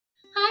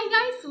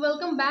Guys,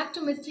 welcome back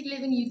to mistake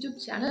living YouTube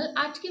channel.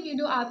 आज की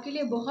video आपके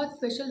लिए बहुत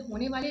स्पेशल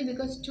होने वाली है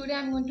because today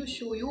I am going to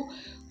show you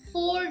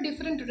 4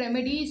 different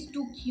remedies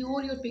to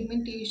cure your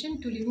pigmentation,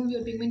 to remove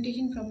your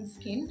pigmentation from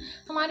skin.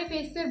 हमारे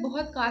face पर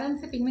बहुत कारण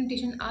से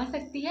पिगमेंटेशन आ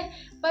सकती है,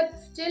 बट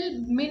स्टिल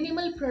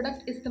मिनिमल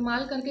प्रोडक्ट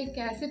इस्तेमाल करके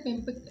कैसे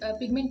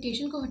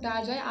पिगमेंटेशन को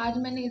हटाया जाए, आज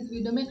मैंने इस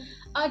वीडियो में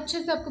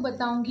अच्छे से आपको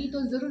बताऊंगी।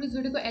 तो ज़रूर इस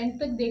वीडियो को एंड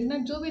तक देखना।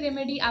 जो भी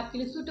रेमेडी आपके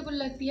लिए सूटेबल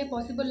लगती है,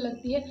 पॉसिबल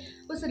लगती है,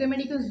 उस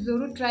रेमेडी को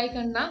ज़रूर ट्राई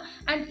करना।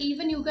 And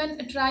even you can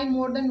try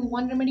more than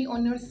one remedy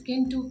on your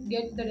skin to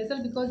get the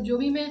result, because जो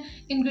भी मैं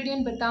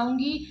इंग्रेडिएंट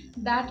बताऊंगी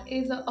that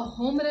is a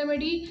home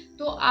remedy,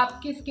 तो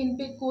आपके स्किन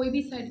पे कोई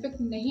भी साइड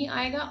इफेक्ट नहीं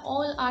आएगा।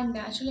 All are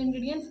natural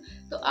ingredients.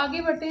 तो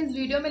आगे बढ़ते हैं इस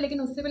वीडियो में,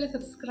 लेकिन उससे पहले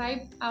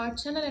subscribe our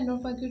channel and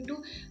don't forget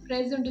to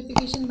press the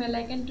notification bell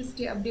icon to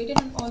stay updated,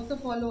 and also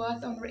follow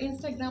us on our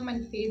Instagram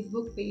and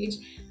Facebook page.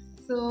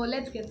 So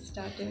let's get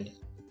started.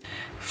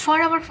 For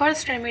our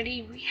first remedy,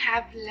 we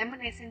have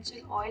lemon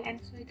essential oil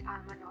and sweet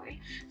almond oil.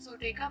 So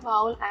take a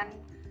bowl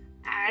and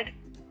add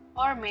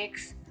or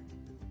mix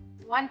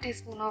 1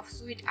 teaspoon of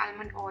sweet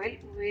almond oil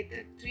with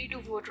 3 to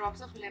 4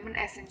 drops of lemon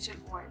essential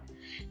oil.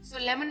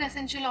 So lemon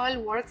essential oil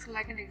works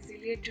like an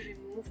exfoliator to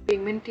remove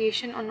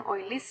pigmentation on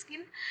oily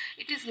skin.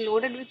 It is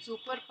loaded with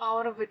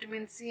superpower of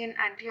vitamin C and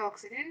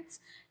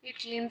antioxidants. It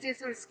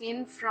cleanses your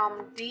skin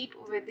from deep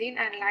within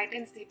and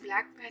lightens the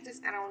black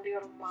patches around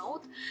your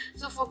mouth.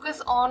 So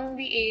focus on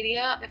the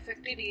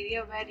affected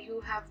area where you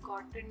have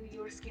gotten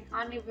your skin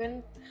uneven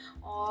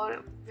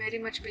or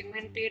very much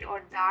pigmented or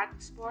dark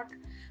spot.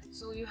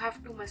 So you have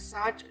to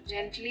massage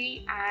gently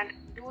and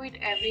do it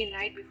every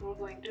night before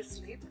going to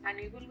sleep, and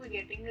you will be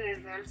getting the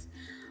results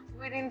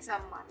within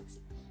some months.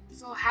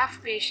 So have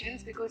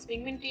patience because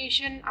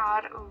pigmentation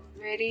are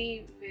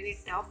very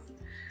tough.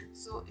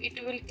 So it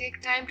will take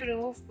time to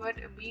remove, but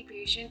be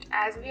patient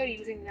as we are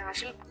using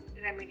natural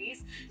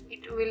remedies.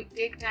 It will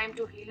take time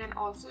to heal, and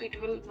also it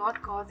will not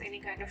cause any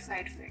kind of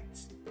side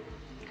effects.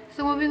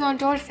 So moving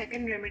on to our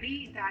second remedy,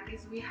 that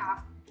is we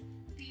have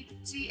tea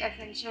tree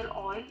essential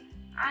oil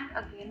and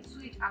again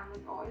sweet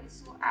almond oil.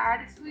 So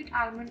add sweet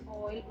almond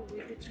oil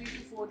with 3 to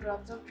 4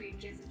 drops of tea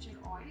tree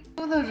essential oil.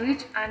 So the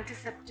rich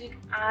antiseptic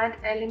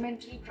and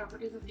alimentary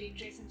properties of tea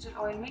tree essential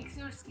oil makes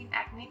your skin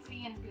acne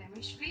free and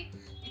blemish free.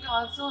 It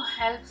also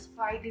helps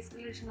fight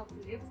discoloration of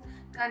lips,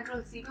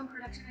 controls sebum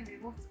production, and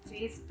removes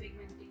face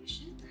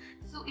pigmentation.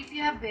 So if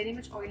you have very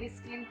much oily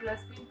skin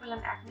plus pimple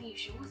and acne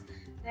issues,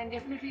 then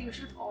definitely you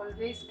should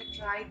always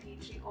try tea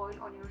tree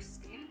oil on your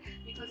skin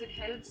because it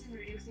helps in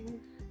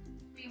reducing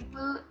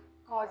pimple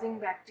causing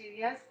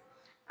bacteria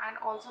and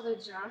also the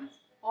germs.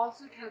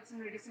 Also it helps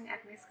in reducing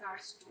acne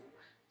scars too.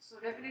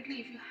 So definitely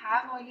if you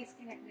have oily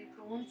skin, acne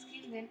prone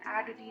skin, then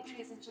add a tea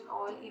tree essential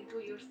oil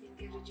into your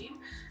skincare regime.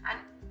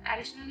 And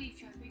additionally,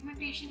 if you have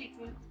pigmentation, it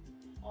will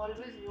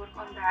always work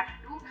on that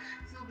too.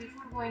 So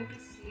before going to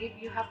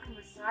sleep, you have to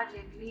massage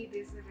gently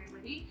this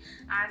remedy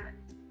and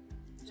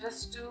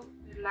just to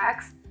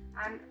relax,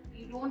 and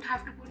you don't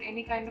have to put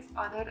any kind of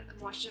other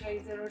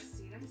moisturizer or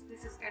serums.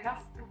 This is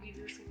enough to give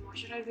your skin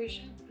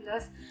moisturization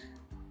plus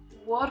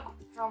work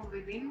from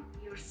within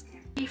your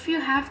skin. If you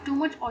have too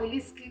much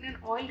oily skin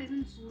and oil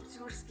doesn't suit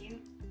your skin,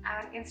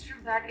 and instead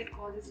of that it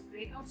causes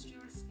breakouts to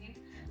your skin,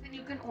 then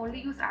you can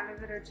only use aloe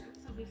vera gel.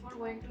 So before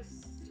going to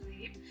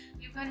sleep,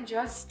 you can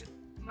just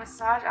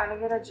massage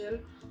aloe vera gel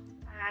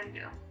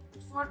and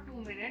for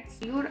 2 minutes.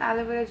 Your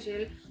aloe vera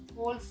gel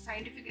holds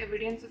scientific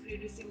evidence of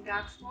reducing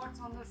dark spots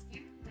on the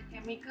skin. The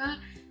chemical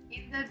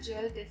in the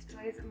gel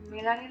destroys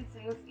melanin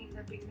cells in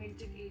the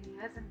pigmented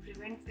areas and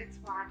prevents its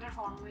further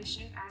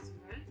formation as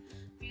well.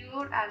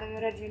 Pure aloe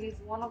vera gel is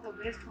one of the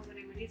best home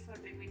remedies for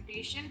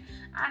pigmentation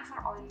and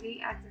for oily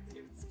and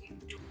sensitive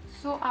skin too.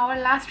 So our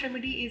last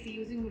remedy is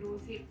using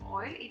rosehip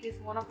oil. It is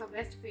one of the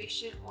best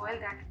facial oil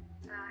that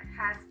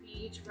has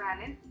pH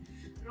balance.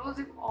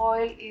 Rosehip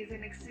oil is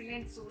an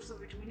excellent source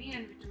of vitamin E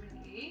and vitamin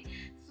A.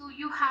 So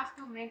you have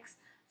to mix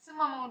some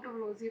amount of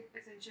rosehip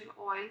essential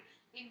oil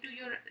into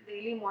your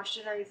daily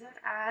moisturizer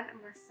and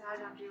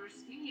massage onto your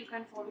skin. You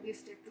can follow this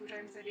step 2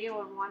 times a day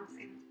or once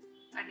in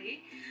a day,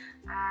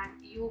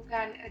 and you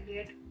can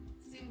get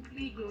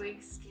simply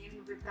glowing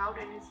skin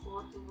without any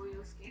spots over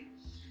your skin.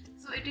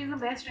 So it is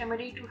the best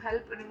remedy to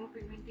help remove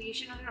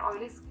pigmentation on your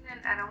oily skin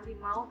and around the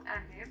mouth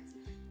and lips.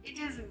 It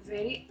is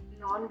very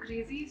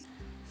non-greasy.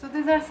 So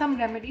these are some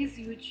remedies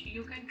which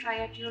you can try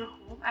at your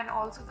home, and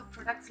also the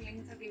products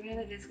links are given in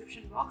the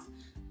description box.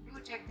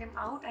 Do check them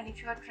out, and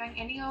if you are trying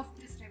any of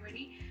this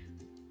remedy,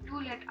 do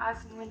let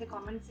us know in the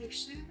comment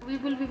section. We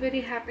will be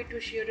very happy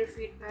to share your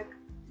feedback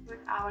with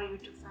our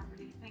YouTube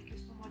family. Thank you.